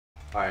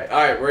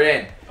Alright, we're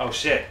in. Oh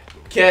shit.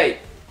 Okay,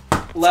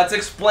 let's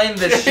explain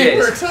this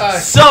shit. Time.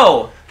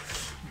 So,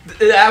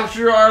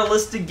 after our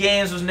list of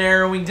games was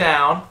narrowing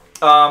down,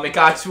 it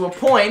got to a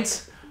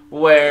point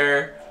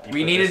where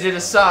we needed to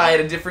decide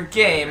a different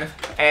game,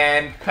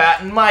 and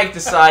Pat and Mike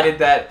decided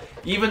that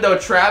even though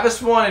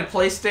Travis won in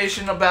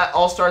PlayStation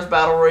All-Stars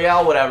Battle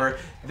Royale, whatever,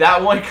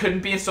 that one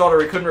couldn't be installed or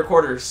we couldn't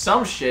record it or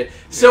some shit.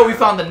 So we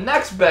found the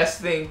next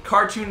best thing,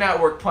 Cartoon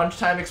Network Punch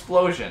Time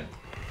Explosion.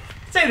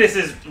 I'd say this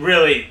is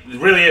really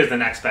is the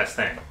next best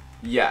thing.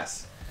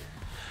 Yes.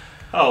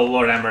 Oh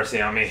Lord have mercy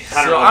on me. I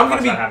don't So know I'm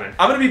what's happening.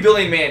 gonna be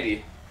Billy and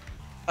Mandy.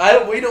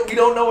 We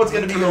don't know what's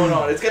gonna be going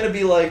on. It's gonna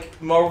be like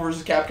Marvel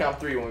vs. Capcom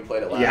 3 when we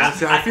played it last. Yeah.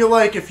 See, I feel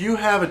like if you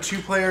have a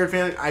 2-player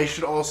advantage, I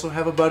should also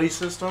have a buddy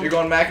system. You're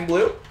going Mac and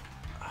Blue?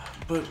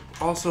 But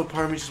also,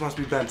 part of me just wants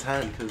to be Ben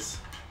 10 because.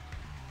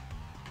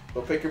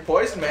 Go pick your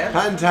poison, man.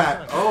 Ben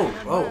 10.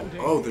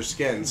 Oh, their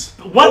skins.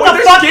 What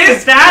the fuck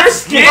is that?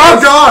 Skins?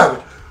 Oh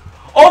God!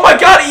 Oh my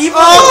God,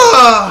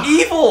 evil!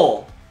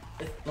 Evil!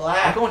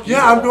 Black.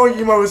 I'm going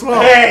emo as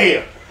well.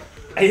 Hey!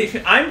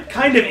 I'm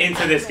kind of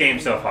into this game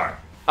so far.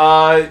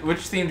 Which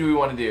theme do we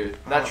want to do?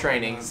 Not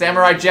training.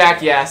 Samurai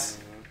Jack, yes.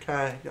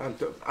 Okay.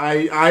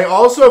 I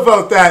also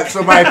vote that,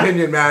 so my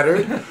opinion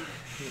mattered.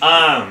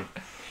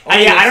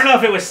 I don't know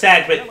if it was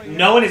said, but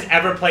no one has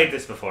ever played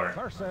this before.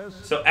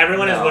 So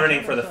everyone is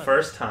learning for the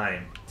first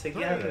time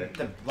together.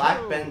 The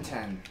Black Ben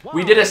 10.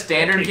 We did a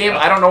standard game.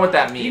 I don't know what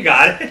that means. You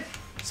got it.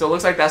 So it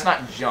looks like that's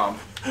not jump.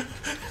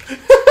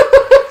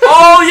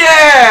 Oh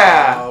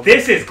yeah!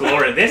 This is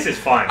glorious. This is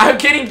fun. I'm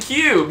getting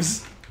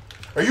cubes.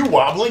 Are you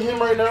wobbling him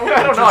right now?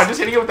 I don't know. I'm just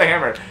hitting it with the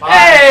hammer.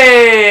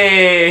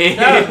 Hey!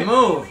 Travis,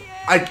 move.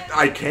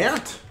 I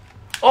can't.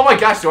 Oh my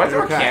gosh! Do I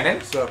throw a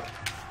cannon? So.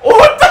 Oh,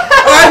 what the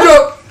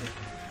hell?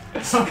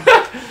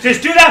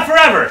 Just do that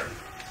forever.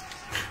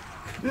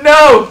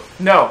 No.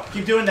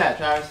 Keep doing that,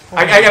 Travis.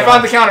 I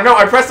found the counter. No,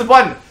 I pressed the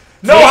button.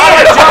 No, how do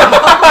I jump?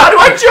 How do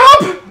I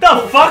jump?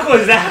 The fuck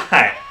was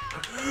that?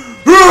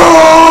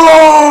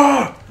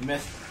 You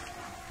missed.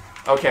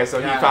 Okay,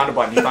 so he found a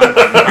button.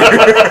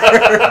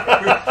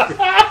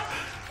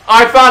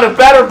 I found a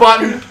better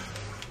button.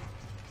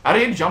 How do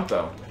you jump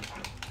though?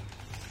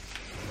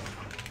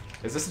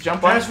 Is this a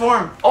jump button?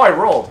 Transform. Oh, I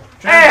rolled.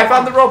 Hey, I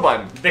found the roll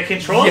button. The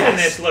controls in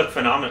this look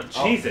phenomenal.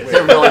 Jesus.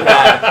 They're really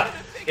bad.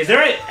 Is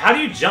there a... How do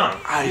you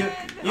jump? You I'm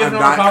have no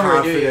not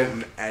recovery, do you?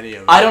 confident in any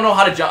of it. I don't know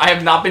how to jump. I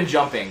have not been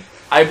jumping.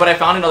 But I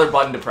found another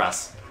button to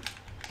press.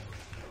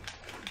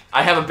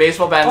 I have a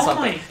baseball bat and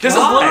something. This is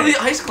literally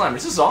Ice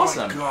Climbers. This is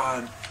awesome. Oh my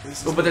God.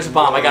 This is But there's a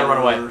bomb. I gotta run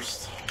away.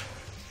 worst.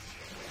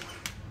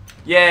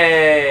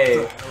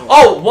 Yay!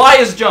 Oh, Y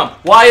is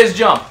jump. Y is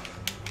jump.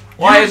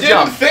 Y is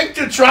jump. You didn't think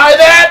to try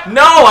that?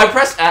 No, I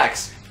pressed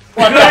X.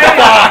 What the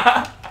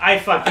fuck? I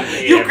fucking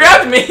hate You it.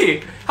 grabbed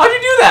me. How'd you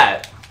do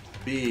that?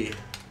 B.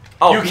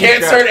 Oh, You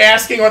can't start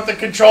asking what the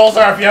controls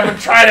are if you haven't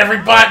tried every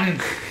button.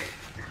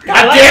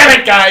 God like damn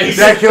it, guys! Did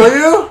that kill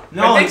you?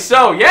 I think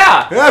so.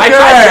 Yeah. Okay. I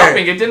tried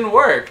jumping. It didn't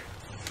work.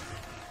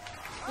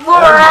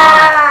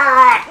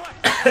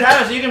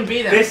 Travis, you can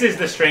beat him. This is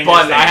the strangest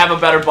Button. thing. I have a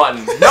better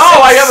button. No,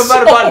 I have a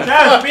better button.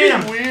 Travis, beat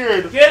him.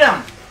 Weird. Get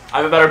him. I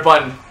have a better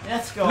button.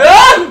 Let's go.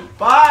 No!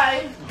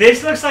 Bye.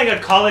 This looks like a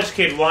college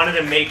kid wanted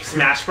to make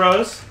Smash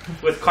Bros.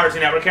 With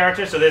Cartoon Network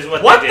characters, so this is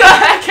what What they the did.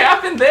 heck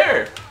happened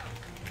there?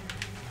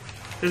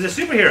 There's a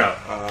superhero.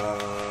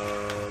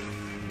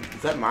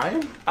 Is that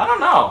mine? I don't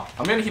know.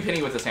 I'm gonna keep hitting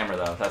you with this hammer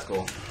though. That's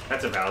cool.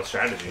 That's a valid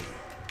strategy.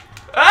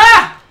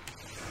 Ah!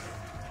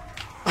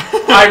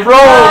 I rolled.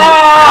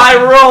 I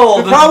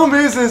rolled. The problem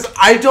is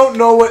I don't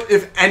know what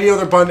if any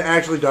other button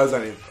actually does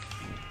anything.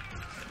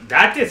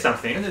 That did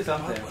something. Into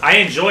something. I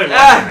enjoyed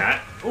watching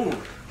that. Ooh.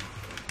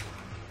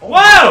 Whoa!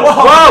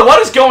 Whoa!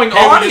 What is going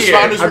on we just here?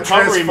 found his I'm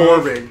recovery move.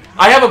 transforming.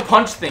 I have a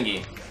punch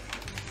thingy.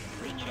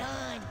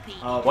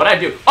 Oh, What'd I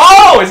do?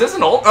 Oh, is this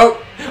an ult?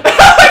 Oh.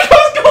 That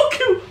goes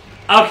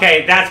Goku.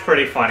 Okay, that's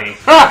pretty funny.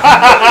 Okay.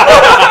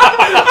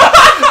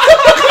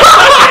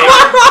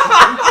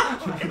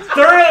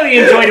 Thoroughly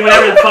enjoyed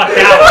whatever the fuck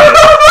that was.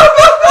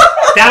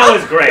 That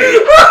was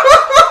great.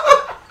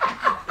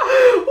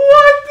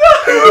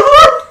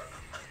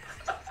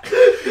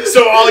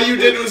 So all you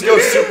did was go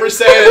Super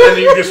Saiyan and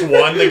then you just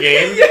won the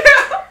game? Yeah.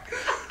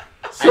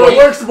 So it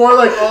works more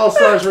like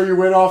All-Stars where you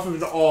win off of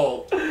an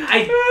ult.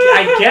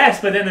 I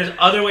guess, but then there's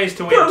other ways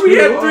to win But too. we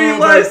had 3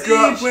 lives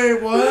God. each.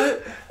 Wait,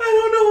 what? I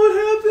don't know what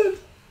happened.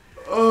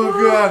 Oh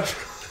God.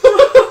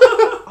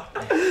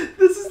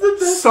 This is the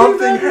best.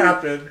 Something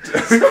happened.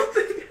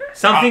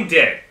 Something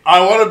did. I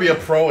want to be a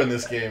pro in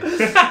this game.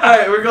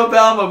 Alright, we're going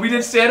battle mode. We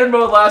did standard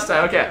mode last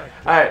time. Okay.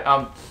 Alright,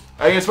 I'm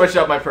gonna switch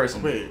up my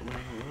person. Wait.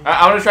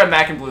 I want to try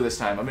Mac and Blue this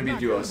time. I'm gonna be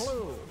duos.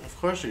 Of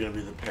course you're gonna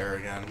be the pair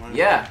again.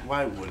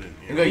 Why wouldn't you?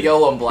 I'm gonna go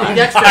yellow and black.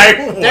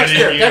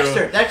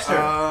 Dexter. Dexter.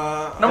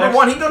 Number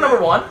 1, he can go number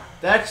 1.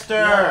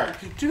 Dexter.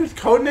 Dude,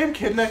 codename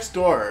Kid Next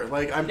Door.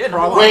 Like I'm Yeah,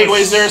 probably.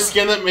 Wait, is there a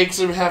skin that makes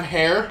him have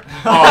hair?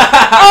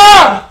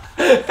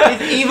 He's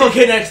the evil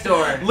kid next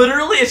door.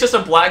 Literally, it's just a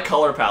black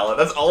color palette.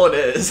 That's all it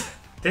is.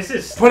 This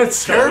is. But it's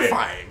so weird.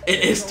 terrifying.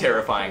 It is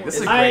terrifying. This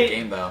is a great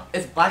game, though.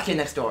 It's Black Kid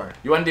Next Door.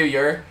 You want to do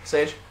your,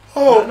 Sage?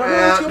 Oh, no,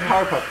 let's go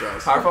Powerpuff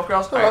Girls. Powerpuff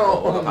Girls? Alright,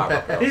 cool. We'll go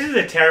Powerpuff Girls. This is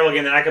a terrible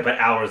game that I could put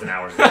hours and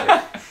hours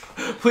into.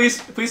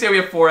 Please say we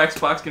have 4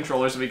 Xbox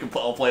controllers so we can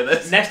all play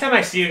this. Next time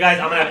I see you guys,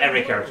 I'm gonna have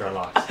every character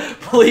unlocked.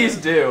 Please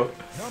do.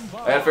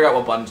 I gotta figure out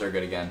what buttons are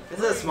good again. This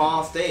is a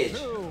small stage.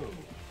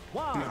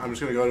 I'm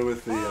just gonna go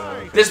with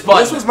the. This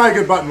button. This was my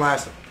good button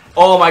last time.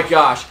 Oh my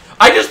gosh.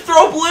 I just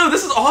throw blue.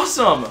 This is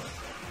awesome.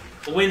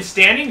 When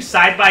standing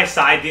side by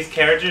side, these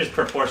characters'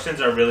 proportions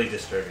are really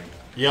disturbing.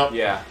 Yep.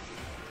 Yeah.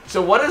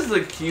 So what does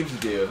the cubes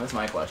do? That's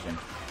my question.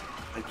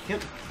 I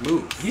can't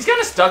move. He's kind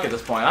of stuck at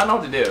this point. I don't know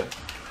what to do.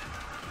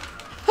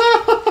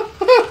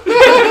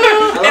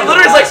 It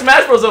literally is like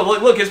Smash Bros. Though.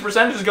 Look, his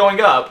percentage is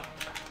going up.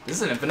 This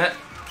is an infinite.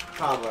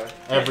 Probably.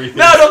 Everything.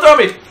 No, don't throw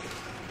me.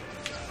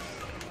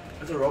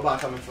 There's a robot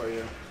coming for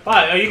you.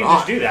 Oh, you can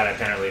just do that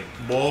apparently.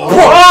 Whoa.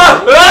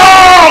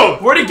 Oh!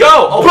 Where'd he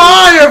go? Oh,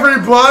 Bye,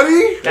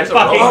 everybody. that's a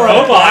fucking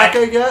robot. Back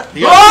robot. I get.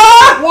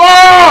 Ah!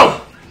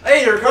 Whoa!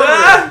 Hey, you're recovering.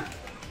 Ah!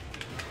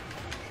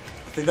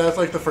 I think that's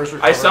like the first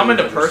recovery I summoned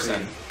a I've ever person.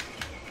 seen.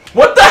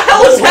 What the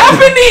hell is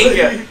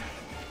happening?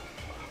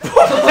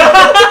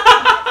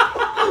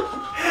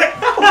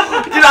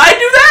 Did I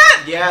do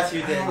that? Yes,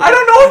 you did. I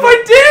don't know if I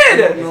I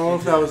don't did. know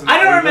if that was. An I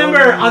don't item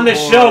remember on the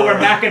show or- where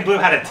Mac and Blue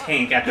had a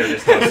tank after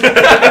this host.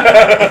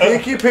 I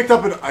think he picked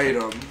up an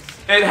item.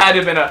 It had to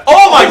have been a.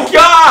 Oh my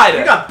god!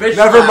 You got bitch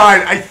Never slapped.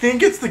 mind. I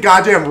think it's the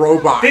goddamn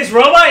robot. This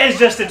robot is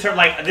just a term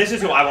like this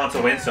is who I want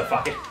to win, so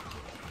fuck it.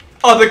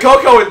 Oh, the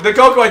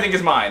Coco I think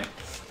is mine.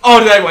 Oh,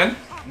 did I win?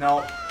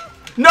 No.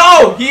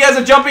 No! He has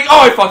a jumping.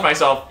 Oh, I fucked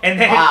myself. And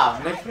then Wow,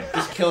 Nick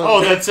just killed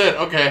Oh, him. that's it.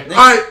 Okay.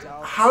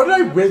 How did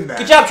I win that?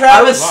 Good job, I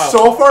Travis. was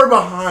so far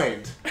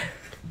behind.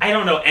 I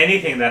don't know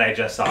anything that I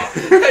just saw.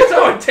 I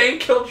saw a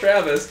tank kill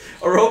Travis.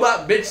 A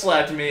robot bitch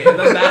slapped me, and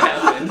then that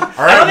happened. All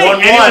I don't right,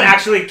 think anyone 1-1.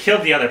 actually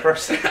killed the other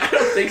person. I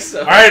don't think so.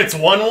 All right, it's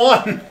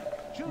 1-1.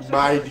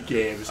 Mind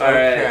games. All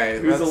right, Okay.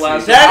 who's the let's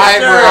last see.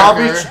 Dexter! I'll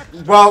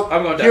be. Well,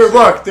 I'm going here. Dexter.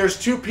 Look, there's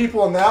 2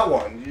 people in that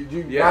one.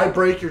 You Yeah. I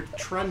break your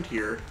trend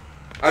here.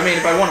 I mean,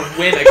 if I want to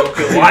win, I go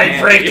kill Why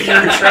man. break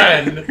your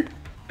trend?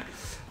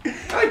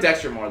 I like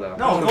Dexter more though.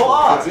 No, go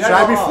up. Should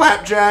I be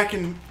Flapjack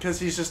and because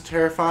he's just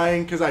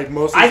terrifying? Because I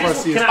mostly I want to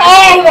just see his. can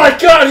Oh my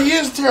god, he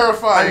is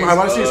terrifying. I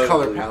want to see his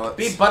color Ugly. palettes.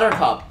 Be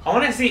Buttercup. I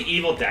want to see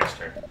Evil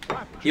Dexter.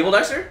 Evil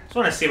Dexter? Just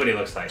want to see what he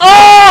looks like.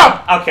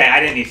 Ah! Okay, I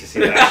didn't need to see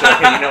that.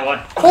 Actually, okay, you know what?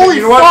 Holy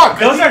You know what? fuck!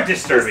 Those are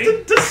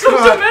disturbing. That's so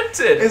God.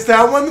 demented. Is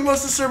that one the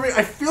most disturbing?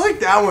 I feel like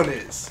that one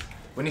is.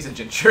 When he's a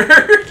ginger.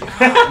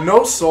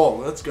 No soul.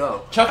 Let's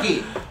go. Chucky.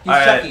 He's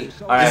Alright. Chucky.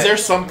 Alright. Is there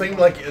something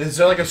like? Is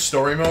there like a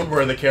story mode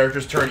where the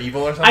characters turn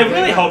evil or something? I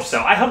really hope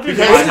so. I hope there's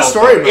Because one the hope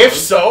story for it. mode? If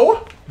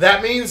so,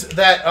 that means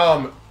that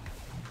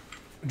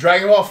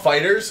Dragon Ball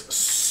Fighters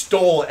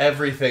stole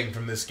everything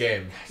from this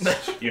game.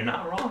 You're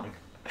not wrong.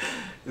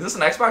 Is this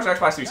an Xbox or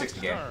Xbox 360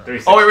 game?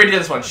 360. Oh, we already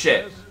did this one.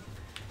 Shit.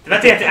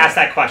 That's you have to ask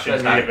that question.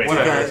 That's to make not- it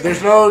whatever. better. Okay,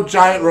 there's no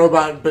giant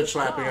robot bitch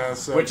slapping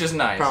us, so Which is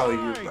nice.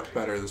 probably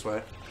better this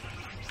way.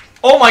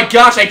 Oh my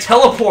gosh, I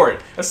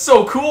teleport. That's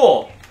so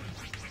cool.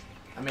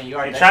 I mean, you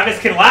already. Travis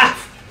can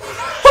laugh.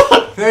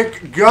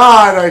 Thank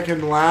God I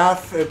can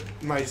laugh at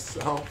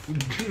myself.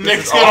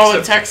 Nick's is got all the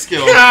awesome. tech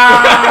skills.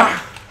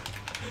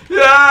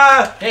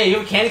 Yeah. Hey, you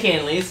have a candy cane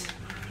at least.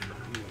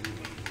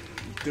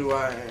 Do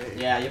I?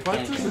 Yeah, you have What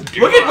candy does cane. it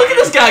Look at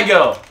this guy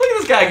go. Look at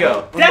this guy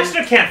go.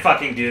 Dexter can't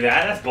fucking do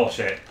that. That's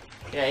bullshit.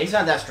 Yeah, he's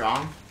not that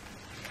strong.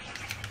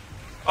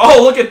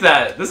 Oh, look at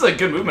that. This is a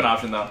good movement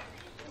option though.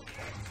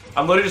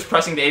 I'm literally just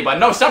pressing the A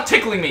button. No, stop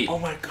tickling me. Oh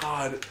my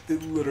God!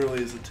 It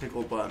literally is a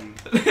tickle button.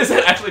 Is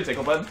that actually a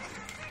tickle button?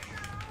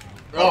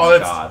 Oh, my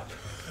that's. God.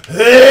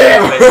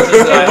 I Wait, this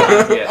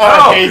is, yeah.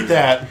 Oh! hate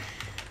that.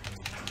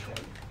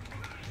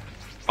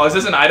 Oh, is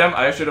this an item?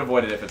 I should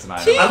avoid it if it's an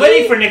item. I'm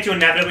waiting for Nick to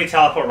inevitably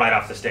teleport right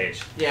off the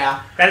stage.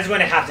 Yeah. That is going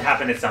to have to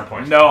happen at some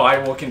point. No, I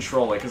will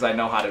control it because I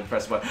know how to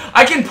press the button.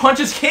 I can punch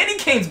his candy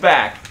canes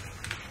back.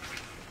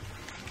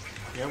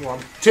 Yeah, well,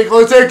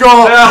 tickle, tickle,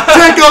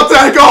 tickle,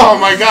 tickle. Oh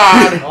my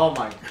god. Oh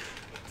my.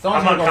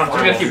 Someone's I'm gonna go I'm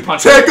gonna fly. keep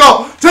punching.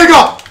 Tickle,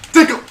 tickle,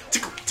 tickle,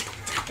 tickle,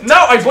 tickle. No,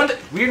 I want.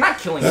 We're not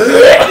killing each other.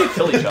 Why do you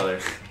kill each other?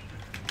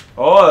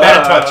 Oh,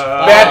 Bad touch.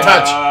 Bad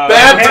touch.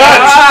 Bad touch.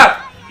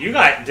 Ah! You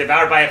got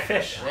devoured by a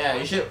fish. Yeah,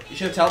 you should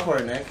have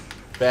teleported, Nick.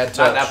 Bad Not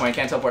touch. at that point. I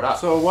can't teleport up.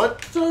 So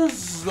what does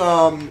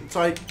So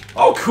I.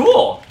 Oh,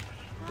 cool.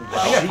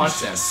 I think I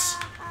punched him.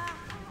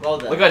 Well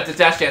done. Look at the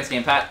dash dance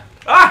game, Pat.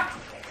 Ah!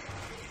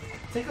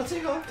 Tickle,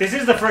 tickle. This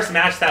is the first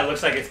match that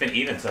looks like it's been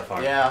even so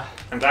far. Yeah,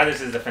 I'm glad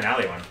this is the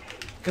finale one.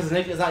 because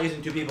Nick is not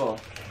using 2 people.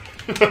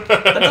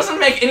 That doesn't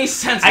make any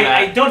sense, I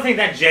Matt. don't think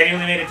that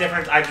genuinely made a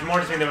difference. I more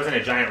just think there wasn't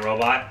a giant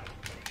robot.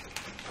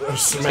 I'm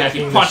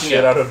smacking the punching shit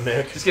it. out of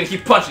Nick. Just gonna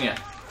keep punching it.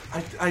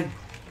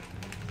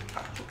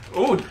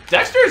 Ooh,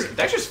 Dexter's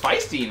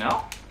feisty, you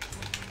know?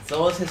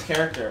 So was his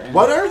character. In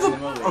What are in the?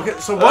 movie. Okay,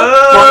 so what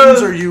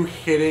buttons are you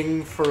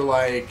hitting for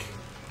like?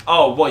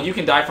 Oh, well, you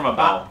can die from a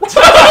bow.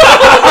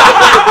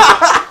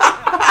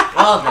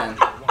 Well then.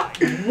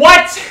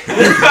 What?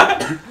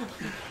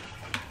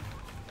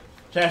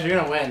 Trash, you're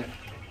gonna win.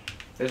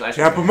 There's ice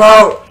Cap cream. him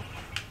out.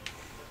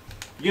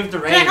 You have the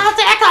range. I got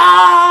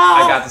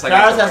this. I got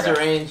Charles this. has the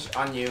range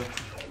on you.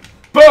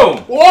 Boom!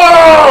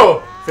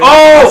 Whoa!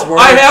 Oh!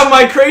 I have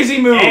my crazy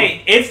move!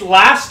 Hey, it's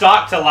last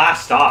stock to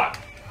last stock.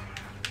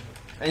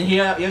 And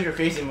you have your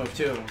crazy move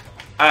too.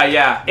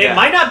 Yeah. It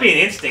might not be an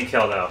instant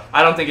kill though.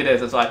 I don't think it is.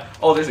 That's why.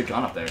 Oh, there's a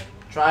gun up there.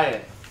 Try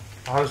it.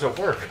 How does it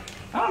work?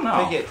 I don't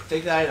know. Take it.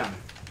 Take the item.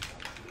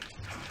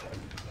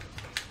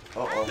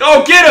 Uh-oh.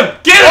 Oh, get him!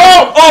 Get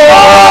him!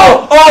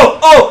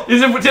 Oh!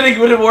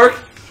 Would it work?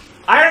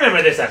 I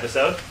remember this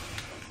episode.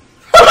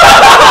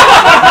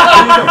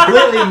 You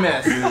completely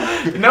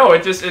missed. No,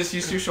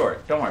 he's too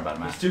short. Don't worry about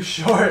him, man. It's too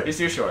short. He's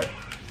too short.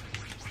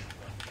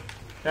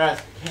 Guys,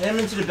 hit him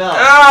into the bell.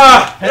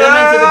 Ah! Hit him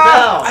into the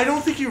bell. I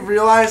don't think you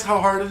realize how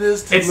hard it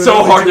is to It's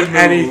so hard do to move.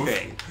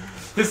 anything.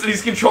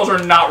 These controls are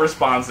not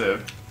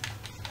responsive.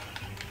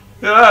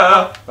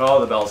 Ah! Oh,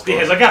 the bell's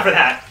Because closed. look out for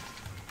that.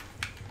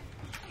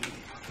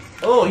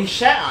 Oh, he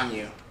shat on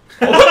you.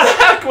 What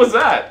the heck was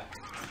that?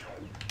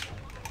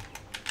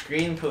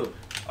 Green poop.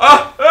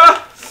 Ah!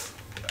 Ah!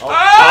 Oh.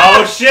 Ah!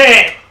 Oh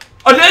shit!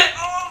 Oh, did it?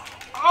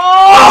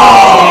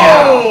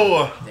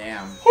 Oh!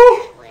 Damn.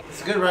 Whew.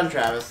 It's a good run,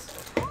 Travis.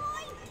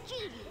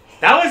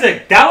 That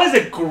was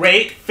a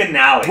great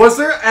finale. Was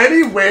there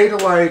any way to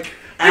like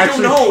I don't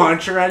actually know.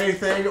 punch or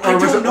anything, or I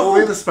was don't it know.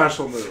 only the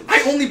special moves?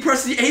 I only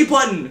pressed the A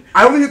button.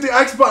 I only hit the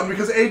X button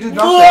because A did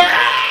nothing.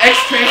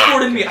 X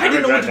transported me. I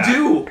didn't know what to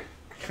do.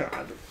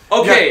 God.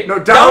 Okay. Yeah, no,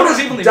 that down, was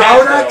evenly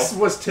down matched, X though.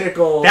 was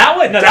tickle. That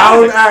was- no, that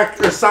down was a- X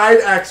or side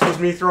X was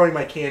me throwing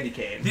my candy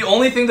cane. The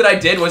only thing that I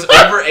did was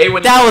over A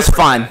with. That was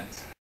fun.